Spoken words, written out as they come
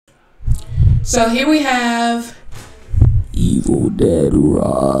So here we have Evil Dead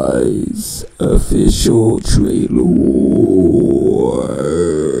Rise official trailer.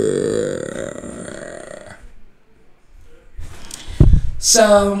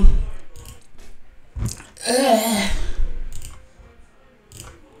 So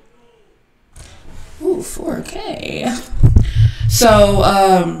ooh, 4K.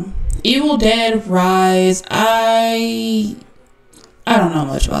 So Evil Dead Rise, I don't know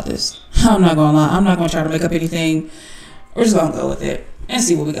much about this. I'm not gonna lie. I'm not gonna try to make up anything. We're just gonna go with it and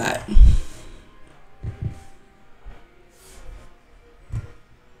see what we got.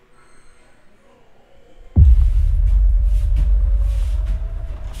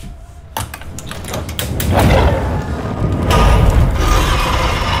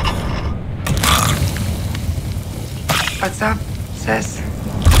 What's up, sis?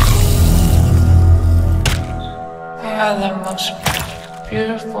 I had the most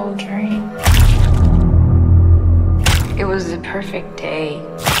beautiful dream. It was the perfect day.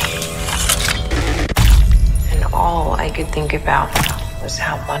 And all I could think about was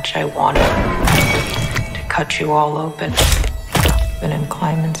how much I wanted to cut you all open and then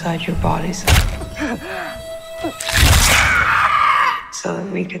climb inside your bodies. So that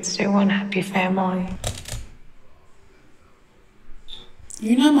we could stay one happy family.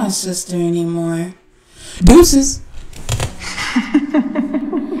 You're not my sister anymore. Deuces.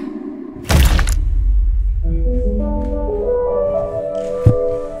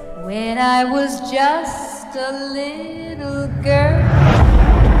 When I was just a little girl,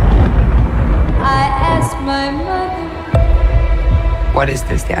 I asked my mother, What is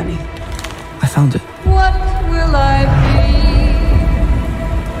this, Danny? I found it. what will I be?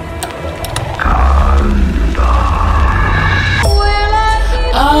 Will I be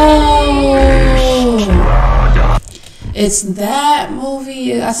Oh, it's that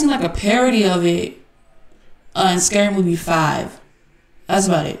movie. I seen like a parody of it in Scary Movie 5. That's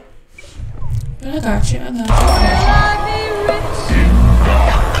about it. But I got you. I got you. Will I be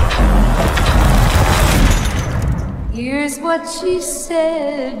rich? Here's what she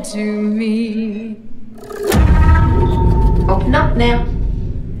said to me. Open up now.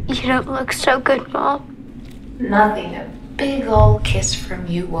 You don't look so good, Mom. Nothing a big old kiss from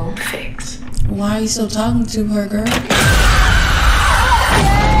you won't fix. Why are you still talking to her, girl?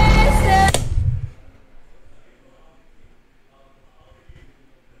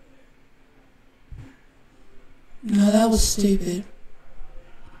 No, that was stupid.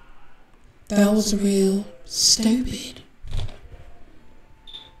 That was real stupid.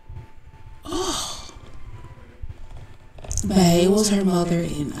 Oh. But hey, it was her mother,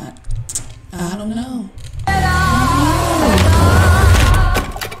 and I don't know.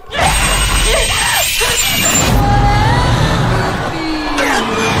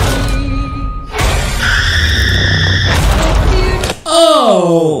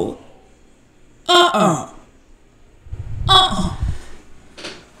 Oh.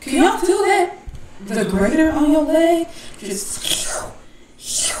 Can y'all feel that? The grater on your leg? Just.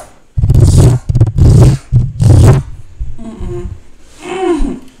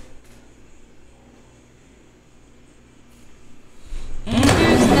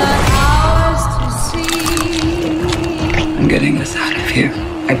 I'm getting us out of here.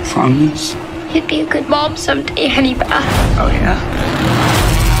 I promise. You'd be a good mom someday, honey pie. Oh, yeah?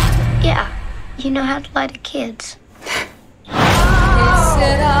 Yeah, you know how to lie to kids.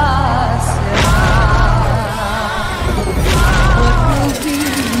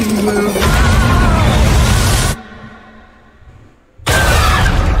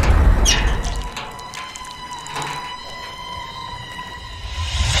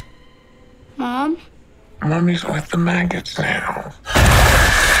 Mom? Mommy's with the maggots now.